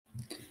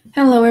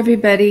Hello,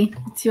 everybody.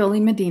 It's Yolie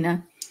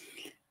Medina.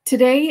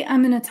 Today,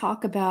 I'm going to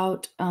talk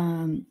about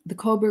the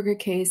Kohberger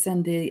case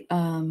and the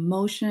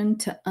motion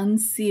to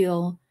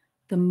unseal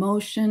the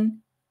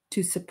motion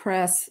to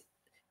suppress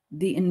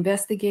the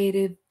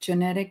investigative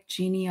genetic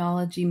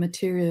genealogy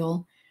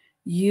material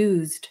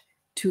used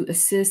to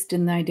assist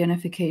in the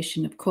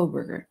identification of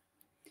Kohberger,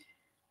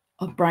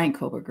 of Brian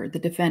Kohberger, the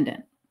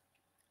defendant.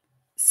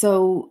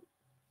 So,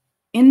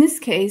 in this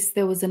case,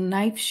 there was a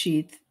knife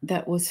sheath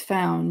that was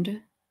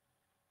found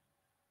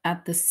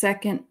at the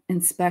second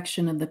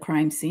inspection of the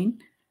crime scene.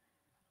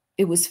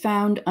 It was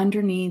found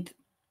underneath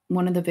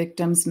one of the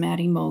victims,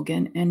 Maddie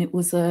Mogan, and it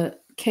was a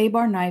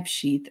K-bar knife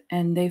sheath,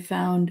 and they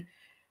found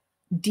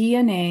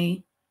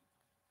DNA,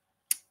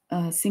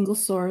 single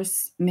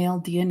source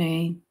male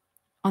DNA,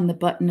 on the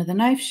button of the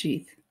knife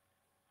sheath.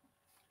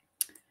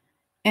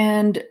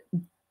 And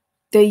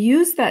they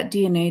used that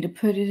DNA to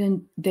put it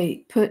in,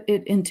 they put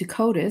it into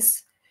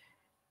CODIS,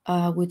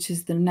 which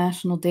is the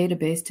national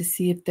database, to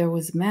see if there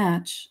was a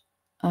match.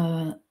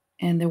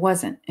 And there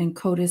wasn't. And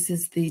CODIS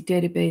is the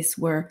database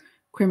where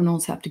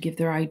criminals have to give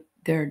their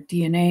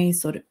DNA,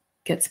 so it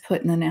gets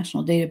put in the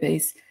national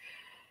database.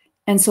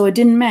 And so it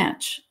didn't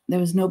match. There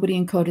was nobody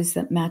in CODIS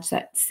that matched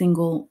that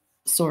single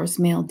source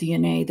male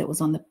DNA that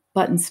was on the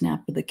button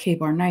snap of the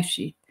K-bar knife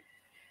sheath.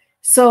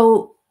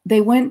 So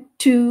they went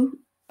to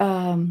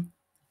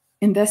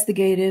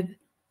investigative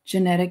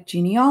genetic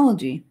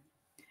genealogy.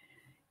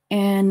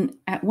 And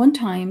at one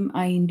time,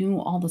 I knew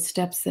all the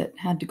steps that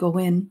had to go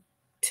in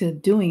to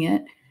doing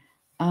it.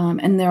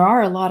 And there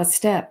are a lot of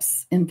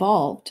steps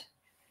involved.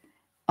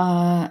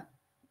 But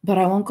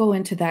I won't go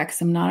into that because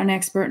I'm not an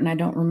expert and I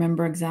don't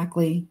remember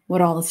exactly what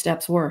all the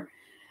steps were.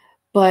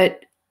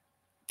 But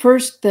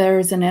first,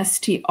 there's an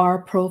STR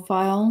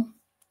profile,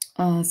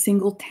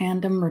 single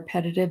tandem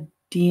repetitive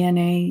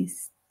DNA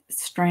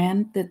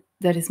strand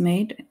that is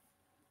made.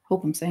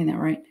 Hope I'm saying that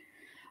right.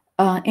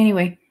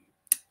 Anyway,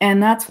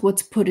 and that's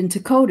what's put into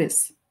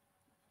CODIS.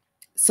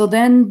 So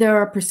then there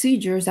are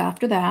procedures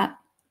after that.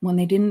 When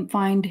they didn't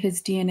find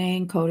his DNA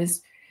in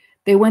CODIS,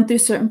 they went through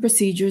certain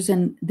procedures,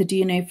 and the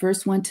DNA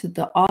first went to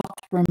the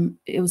Othram.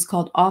 It was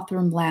called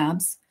Othram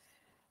Labs.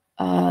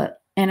 And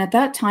at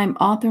that time,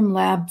 Othram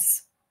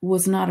Labs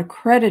was not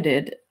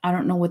accredited. I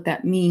don't know what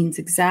that means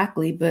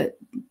exactly, but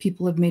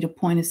people have made a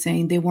point of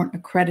saying they weren't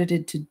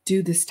accredited to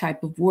do this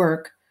type of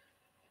work.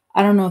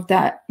 I don't know if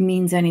that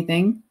means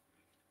anything.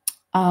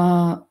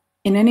 In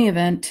any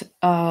event,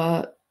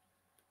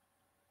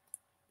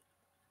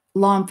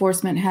 law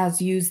enforcement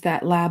has used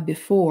that lab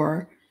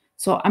before,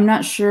 so I'm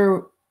not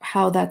sure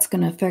how that's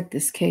going to affect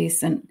this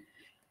case. And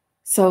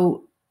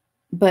so,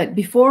 but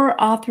before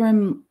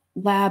Othram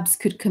Labs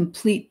could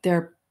complete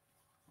the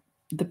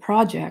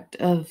project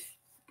of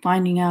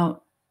finding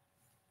out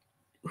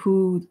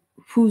whose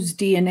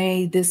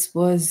DNA this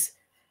was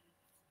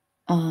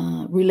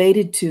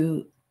related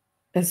to,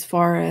 as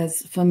far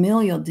as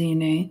familial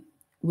DNA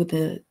with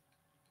a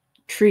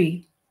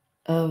tree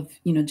of,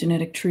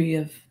 genetic tree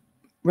of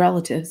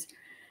relatives,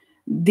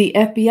 the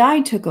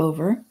FBI took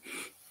over.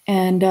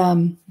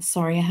 And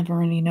sorry, I have a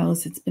runny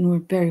nose. It's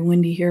been very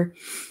windy here.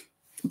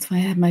 That's why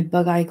I have my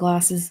bug eye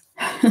glasses.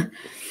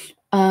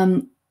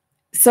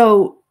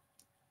 So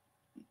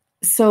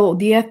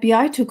the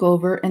FBI took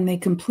over and they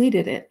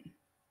completed it.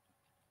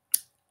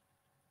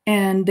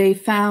 And they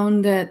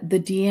found that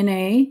the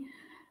DNA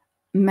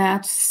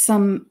matched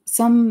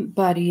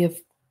somebody of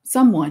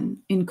someone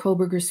in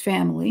Kohberger's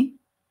family.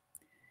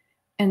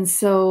 And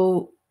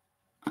so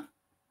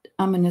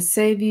I'm going to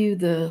save you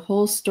the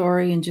whole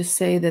story and just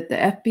say that the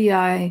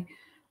FBI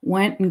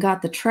went and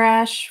got the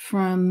trash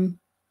from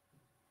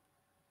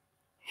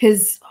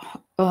his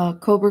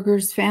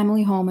Kohberger's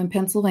family home in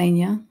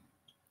Pennsylvania,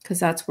 because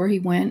that's where he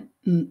went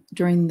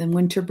during the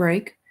winter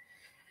break.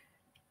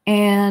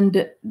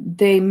 And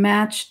they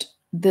matched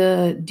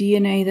the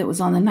DNA that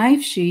was on the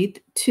knife sheath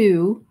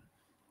to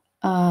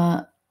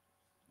Brian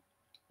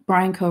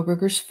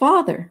Kohberger's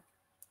father.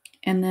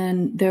 And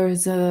then there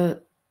was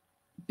a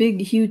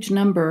big, huge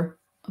number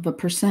of a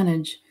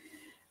percentage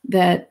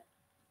that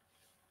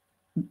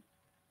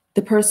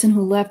the person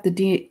who left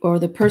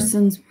the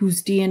person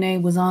whose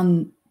DNA was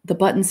on the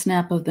button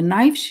snap of the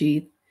knife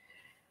sheath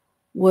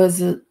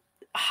was a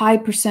high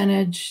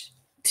percentage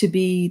to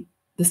be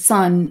the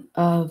son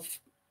of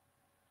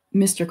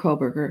Mr.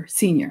 Kohberger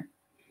Sr.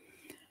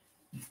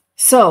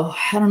 So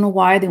I don't know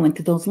why they went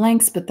to those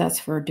lengths, but that's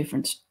for a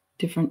different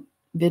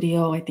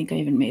video. I think I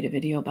even made a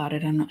video about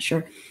it. I'm not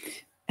sure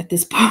at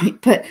this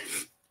point, but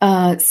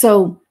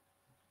so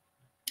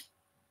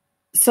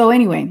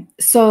anyway,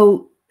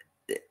 so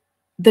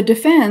the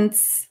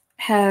defense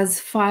has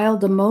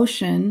filed a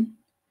motion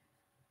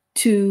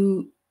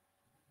to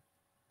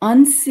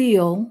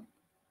unseal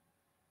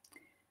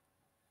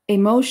a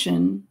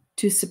motion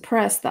to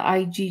suppress the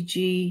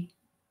IGG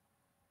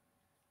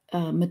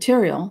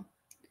material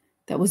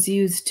that was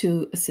used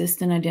to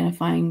assist in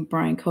identifying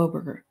Brian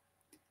Kohberger.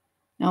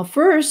 Now,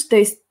 first,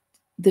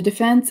 the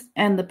defense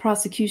and the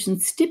prosecution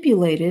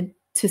stipulated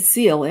to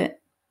seal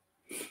it.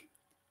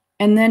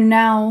 And then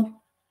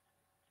now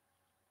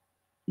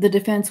the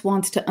defense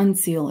wants to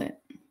unseal it.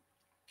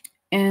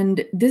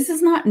 And this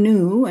is not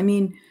new. I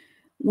mean,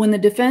 when the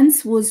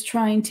defense was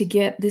trying to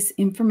get this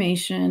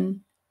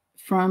information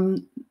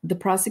from the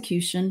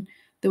prosecution,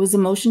 there was a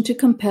motion to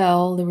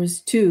compel. There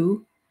was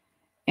two.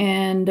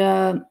 And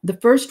the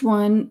first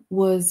one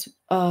was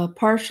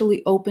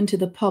partially open to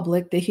the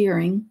public, the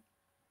hearing.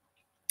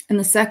 And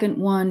the second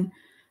one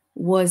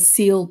was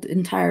sealed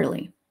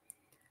entirely.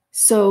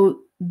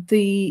 So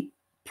the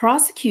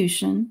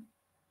prosecution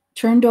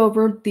turned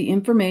over the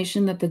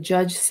information that the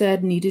judge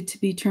said needed to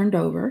be turned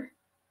over.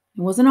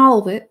 It wasn't all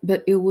of it,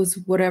 but it was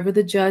whatever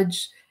the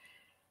judge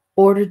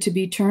ordered to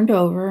be turned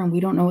over, and we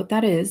don't know what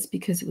that is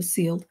because it was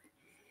sealed.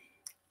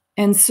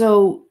 And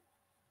so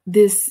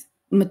this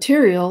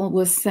material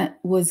was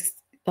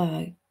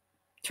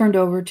turned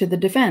over to the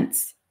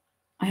defense.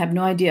 I have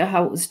no idea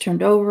how it was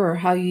turned over or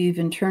how you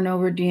even turn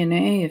over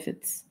DNA, if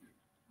it's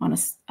on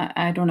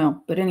I don't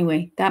know. But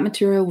anyway, that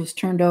material was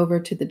turned over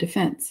to the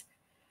defense.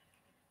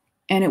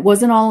 And it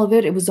wasn't all of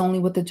it. It was only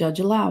what the judge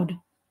allowed.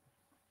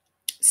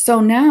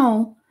 So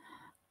now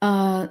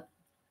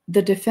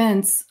the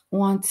defense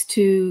wants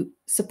to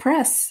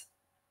suppress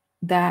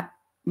that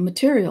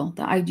material,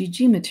 the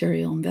IGG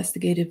material,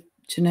 investigative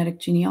genetic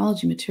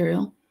genealogy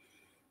material,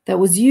 that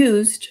was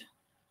used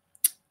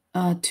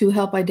to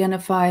help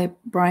identify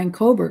Brian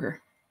Kohberger.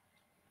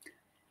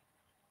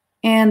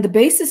 And the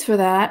basis for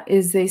that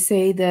is they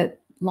say that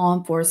law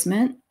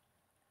enforcement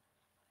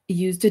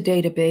used a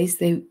database.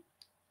 They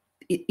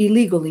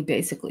illegally,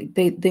 basically.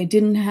 They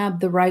didn't have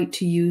the right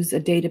to use a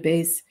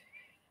database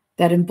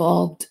that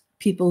involved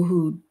people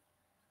who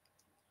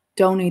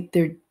donate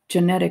their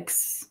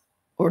genetics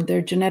or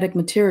their genetic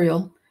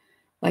material,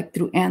 like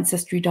through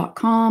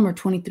Ancestry.com or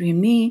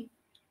 23andMe,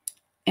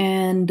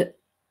 and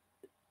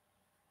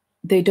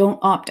they don't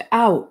opt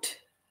out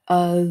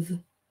of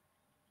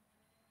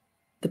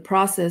the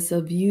process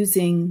of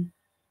using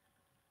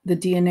the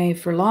DNA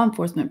for law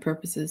enforcement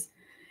purposes.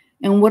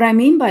 And what I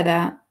mean by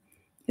that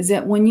is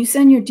that when you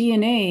send your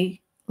DNA,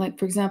 like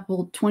for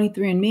example,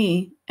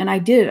 23andMe, and I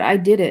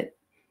did it.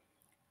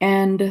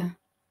 And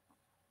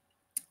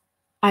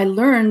I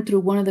learned through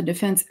one of the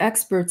defense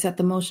experts at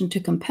the motion to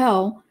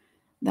compel,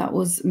 that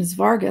was Ms.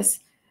 Vargas,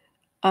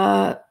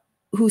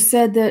 who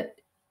said that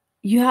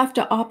you have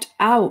to opt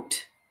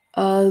out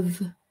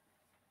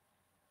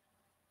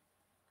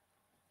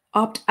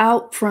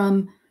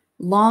from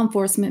law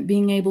enforcement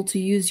being able to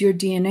use your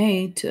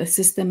DNA to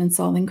assist them in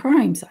solving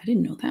crimes. I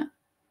didn't know that.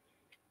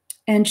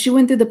 And she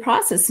went through the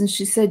process and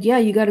she said, yeah,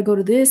 you got to go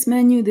to this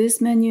menu, and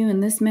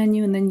this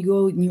menu, and then you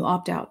go and you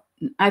opt out.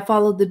 I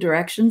followed the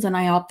directions and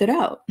I opted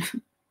out.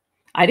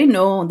 I didn't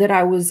know that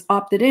I was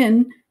opted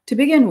in to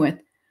begin with.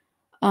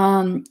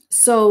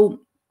 So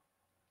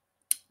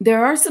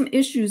there are some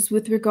issues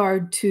with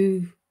regard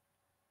to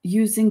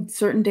using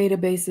certain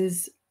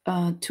databases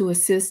to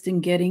assist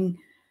in getting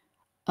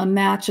a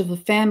match of a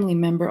family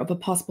member, of a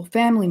possible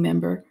family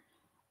member,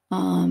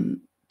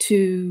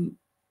 to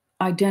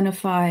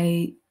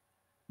identify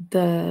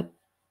the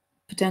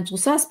potential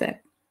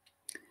suspect.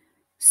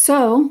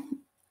 So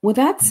with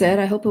that said,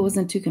 I hope it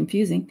wasn't too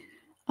confusing.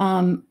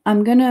 I'm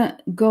going to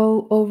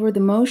go over the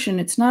motion.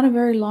 It's not a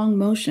very long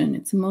motion.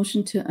 It's a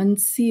motion to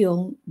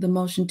unseal the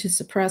motion to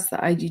suppress the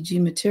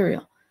IGG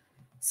material.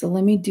 So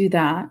let me do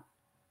that.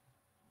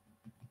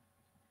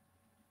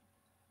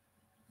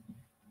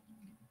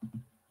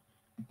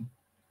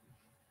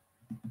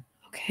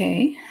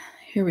 Okay,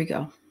 here we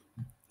go.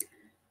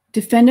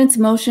 Defendant's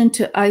motion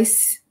to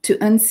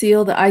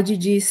unseal the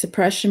IGG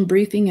suppression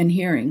briefing and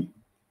hearing.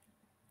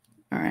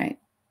 All right,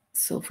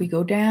 so if we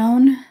go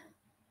down.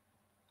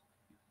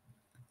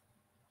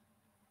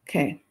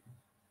 Okay,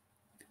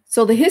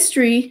 so the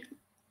history,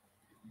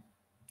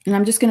 and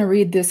I'm just going to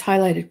read this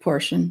highlighted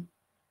portion.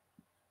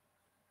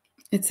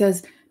 It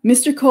says,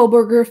 Mr.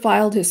 Kohberger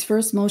filed his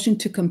first motion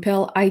to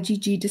compel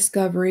IGG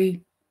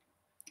discovery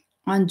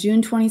on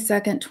June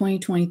 22nd,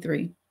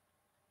 2023.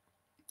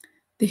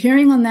 The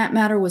hearing on that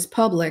matter was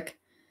public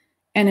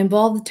and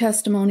involved the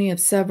testimony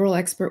of several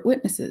expert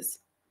witnesses.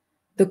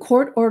 The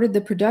court ordered the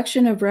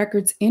production of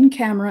records in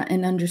camera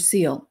and under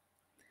seal.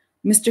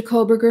 Mr.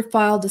 Kohberger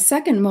filed a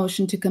second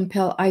motion to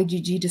compel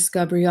IGG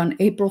discovery on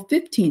April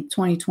 15,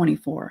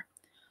 2024.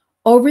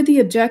 Over the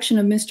objection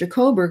of Mr.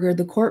 Kohberger,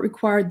 the court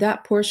required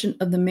that portion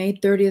of the May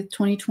 30,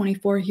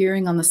 2024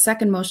 hearing on the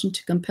second motion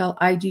to compel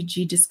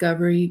IGG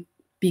discovery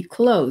be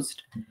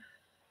closed.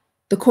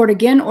 The court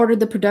again ordered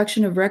the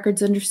production of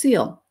records under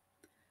seal.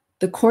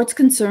 The court's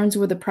concerns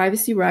were the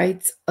privacy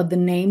rights of the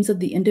names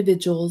of the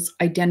individuals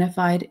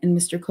identified in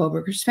Mr.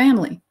 Kohberger's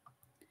family.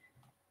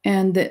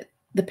 And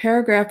the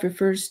paragraph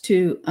refers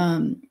to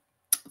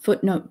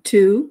footnote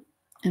 2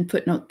 and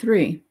footnote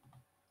 3.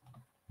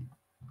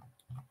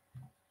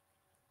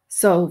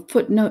 So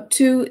footnote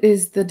 2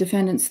 is the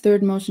defendant's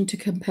third motion to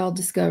compel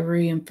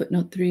discovery, and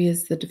footnote 3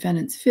 is the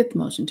defendant's fifth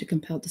motion to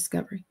compel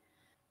discovery.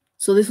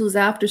 So this was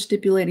after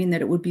stipulating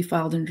that it would be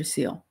filed under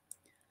seal.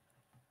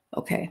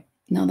 Okay,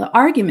 now the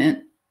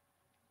argument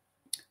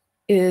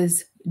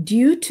is,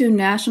 due to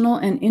national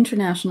and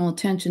international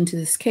attention to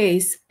this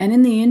case, and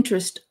in the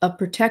interest of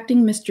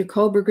protecting Mr.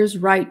 Kohberger's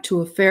right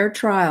to a fair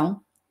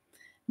trial,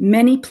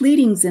 many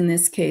pleadings in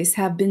this case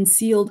have been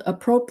sealed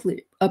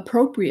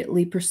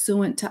appropriately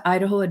pursuant to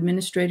Idaho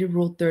Administrative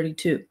Rule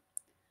 32.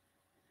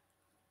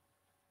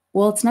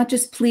 Well, it's not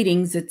just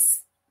pleadings,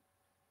 it's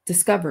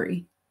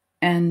discovery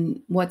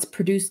and what's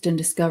produced in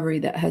discovery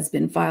that has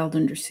been filed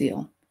under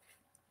seal.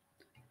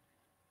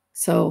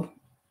 So,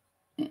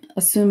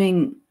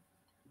 assuming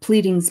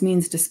pleadings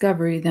means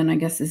discovery, then I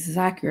guess this is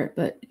accurate,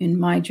 but in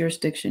my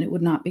jurisdiction, it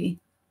would not be.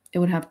 It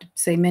would have to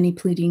say many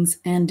pleadings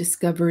and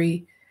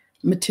discovery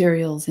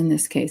materials in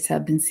this case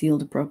have been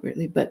sealed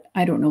appropriately, but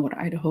I don't know what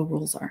Idaho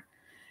rules are.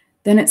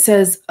 Then it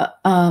says,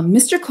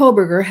 Mr.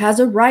 Kohberger has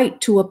a right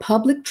to a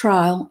public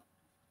trial,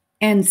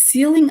 and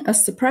sealing a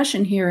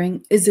suppression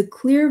hearing is a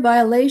clear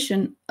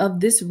violation of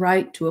this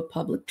right to a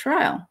public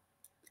trial.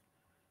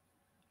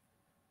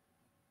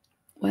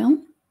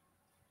 Well,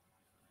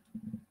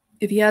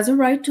 if he has a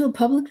right to a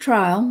public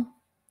trial,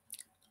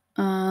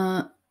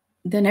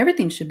 then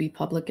everything should be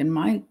public in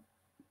my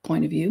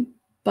point of view.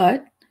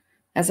 But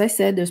as I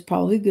said, there's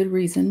probably good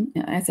reason.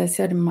 As I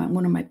said in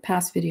one of my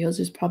past videos,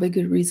 there's probably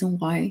good reason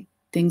why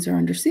things are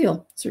under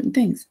seal, certain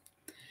things.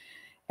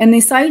 And they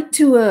cite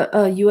to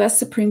a U.S.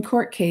 Supreme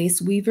Court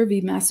case, Weaver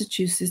v.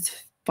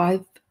 Massachusetts,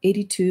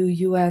 582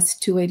 U.S.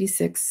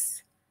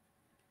 286,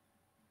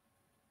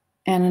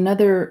 and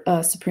another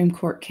Supreme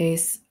Court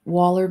case,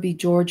 Waller v.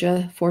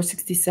 Georgia,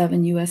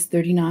 467 U.S.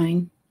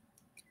 39.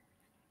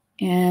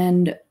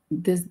 And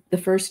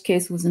the first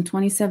case was in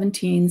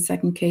 2017,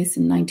 second case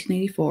in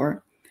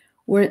 1984,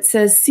 where it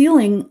says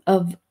sealing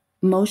of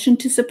motion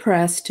to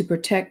suppress to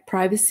protect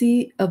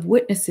privacy of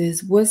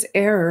witnesses was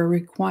error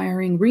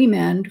requiring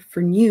remand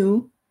for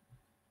new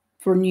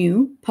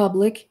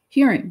public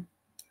hearing.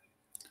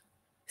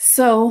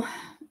 So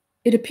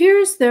it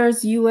appears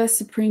there's U.S.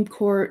 Supreme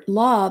Court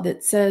law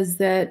that says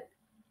that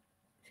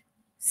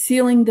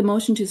sealing the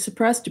motion to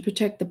suppress to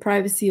protect the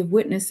privacy of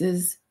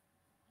witnesses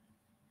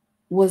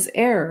was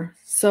error.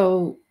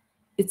 So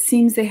it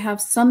seems they have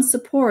some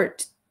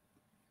support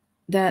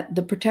that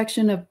the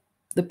protection of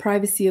the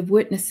privacy of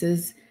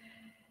witnesses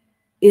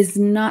is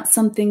not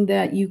something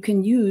that you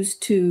can use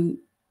to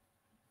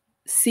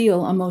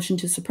seal a motion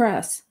to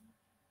suppress.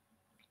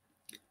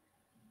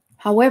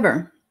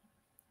 However,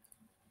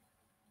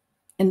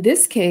 in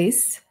this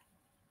case,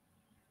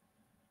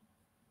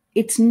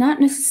 it's not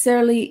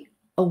necessarily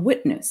a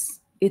witness.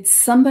 It's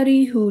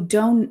somebody who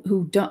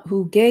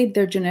gave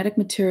their genetic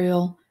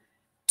material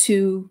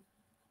to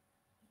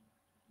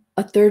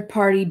a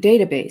third-party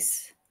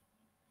database.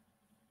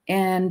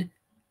 And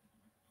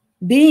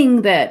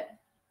being that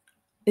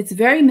it's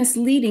very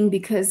misleading,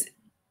 because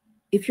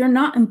if you're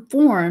not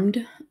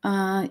informed,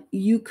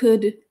 you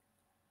could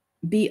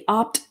be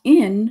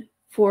opt-in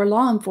for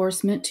law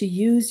enforcement to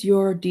use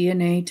your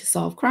DNA to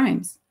solve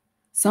crimes.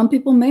 Some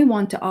people may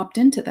want to opt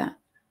into that.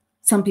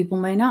 Some people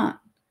may not.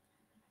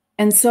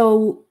 And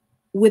so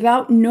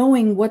without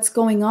knowing what's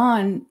going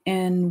on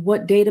and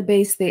what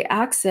database they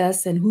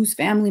access and whose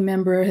family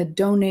member had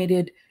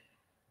donated,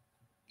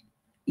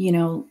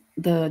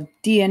 the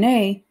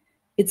DNA,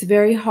 it's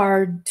very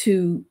hard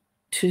to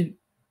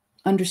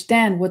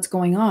understand what's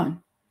going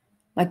on.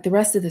 Like the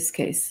rest of this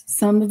case,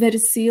 some of it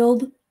is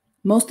sealed,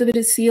 most of it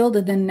is sealed,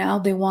 and then now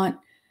they want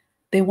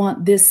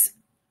this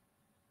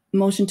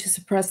motion to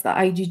suppress the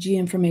IGG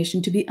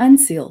information to be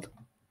unsealed.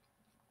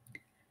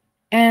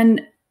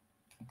 And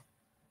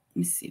let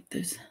me see if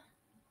there's,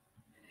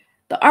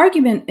 the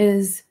argument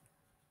is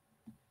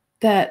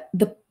that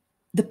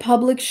the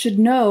public should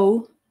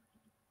know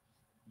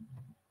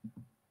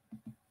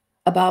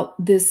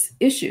about this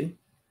issue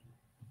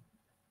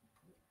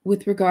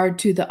with regard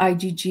to the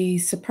IGG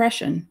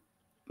suppression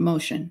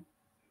motion.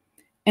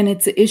 And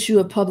it's an issue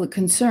of public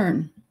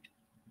concern.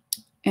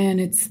 And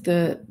it's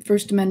the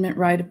First Amendment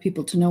right of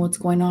people to know what's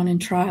going on in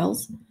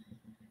trials.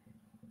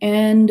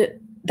 And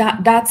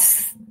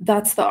that's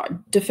the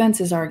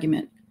defense's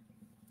argument.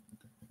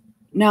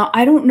 Now,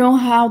 I don't know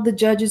how the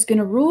judge is going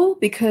to rule,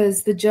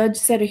 because the judge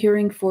set a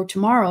hearing for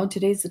tomorrow.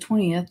 Today's the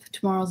 20th.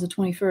 Tomorrow's the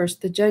 21st.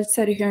 The judge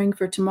set a hearing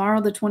for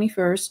tomorrow, the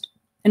 21st,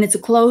 and it's a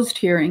closed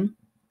hearing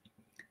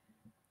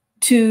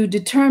to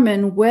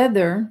determine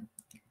whether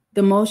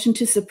the motion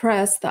to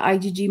suppress the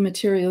IGG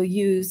material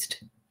used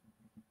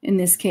in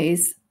this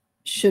case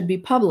should be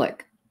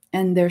public,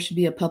 and there should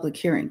be a public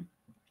hearing.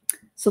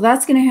 So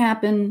that's going to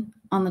happen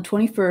on the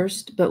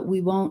 21st, but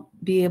we won't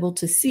be able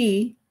to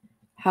see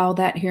how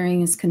that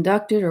hearing is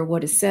conducted or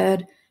what is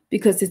said,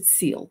 because it's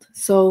sealed.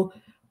 So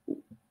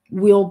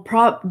we'll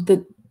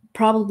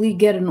probably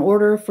get an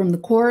order from the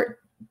court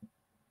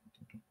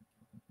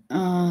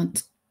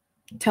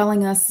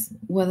telling us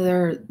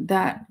whether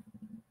that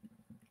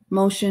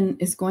motion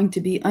is going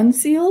to be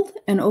unsealed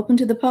and open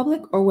to the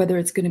public, or whether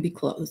it's going to be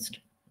closed.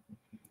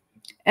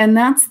 And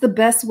that's the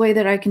best way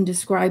that I can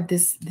describe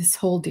this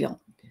whole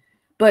deal.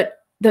 But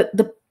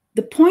the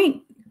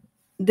point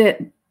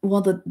that,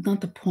 well,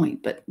 not the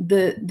point, but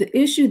the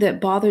issue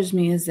that bothers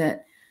me is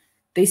that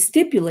they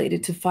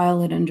stipulated to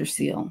file it under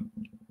seal.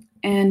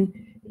 And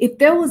if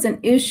there was an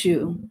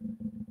issue,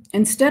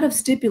 instead of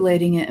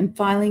stipulating it and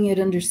filing it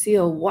under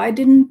seal,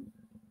 wasn't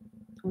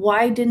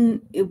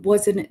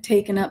it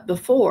taken up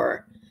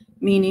before?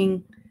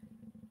 Meaning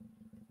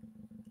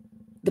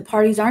the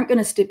parties aren't going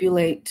to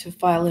stipulate to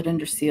file it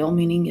under seal,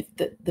 meaning if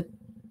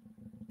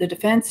the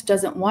defense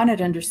doesn't want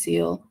it under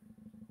seal,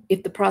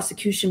 if the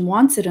prosecution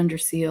wants it under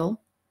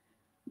seal,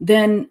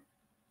 then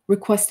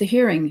request a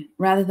hearing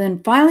rather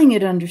than filing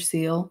it under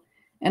seal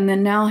and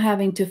then now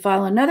having to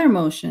file another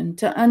motion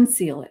to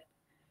unseal it.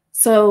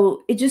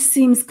 So it just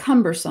seems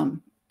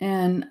cumbersome,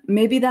 and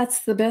maybe that's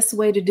the best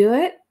way to do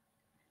it.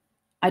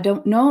 I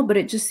don't know, but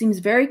it just seems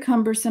very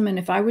cumbersome. And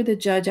if I were the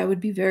judge, I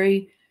would be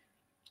very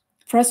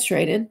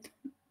frustrated,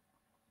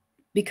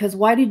 because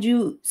why did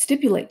you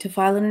stipulate to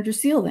file it under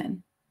seal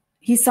then?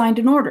 He signed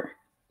an order,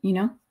 you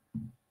know?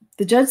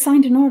 The judge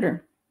signed an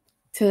order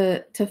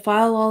to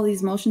file all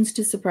these motions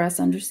to suppress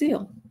under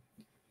seal.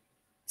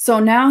 So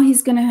now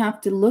he's going to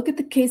have to look at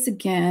the case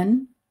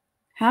again,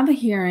 have a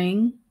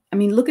hearing.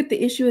 Look at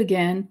the issue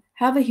again,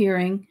 have a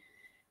hearing,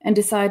 and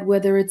decide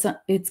whether it's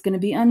going to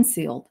be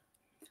unsealed.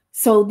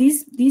 So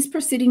these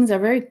proceedings are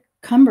very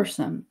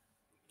cumbersome,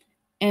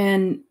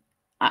 and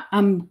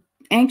I'm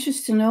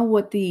anxious to know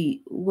what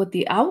the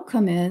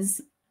outcome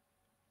is,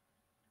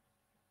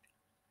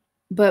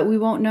 but we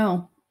won't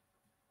know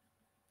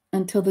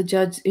until the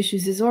judge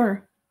issues his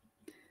order.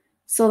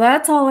 So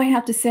that's all I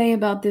have to say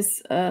about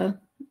this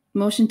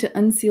motion to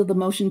unseal the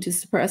motion to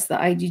suppress the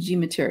IGG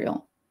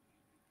material.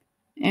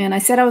 And I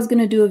said I was going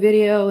to do a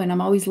video, and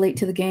I'm always late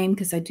to the game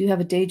because I do have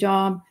a day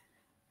job,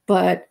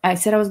 but I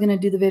said I was going to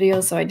do the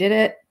video, so I did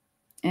it.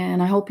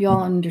 And I hope you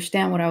all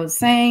understand what I was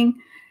saying.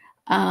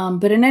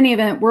 But in any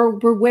event,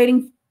 we're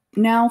waiting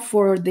now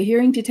for the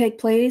hearing to take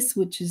place,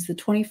 which is the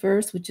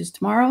 21st, which is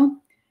tomorrow.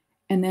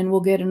 And then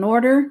we'll get an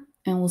order,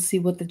 and we'll see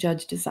what the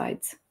judge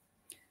decides.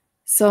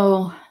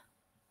 So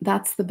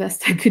that's the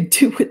best I could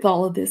do with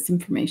all of this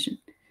information.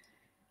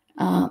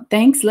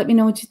 Thanks. Let me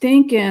know what you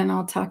think, and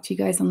I'll talk to you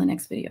guys on the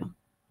next video.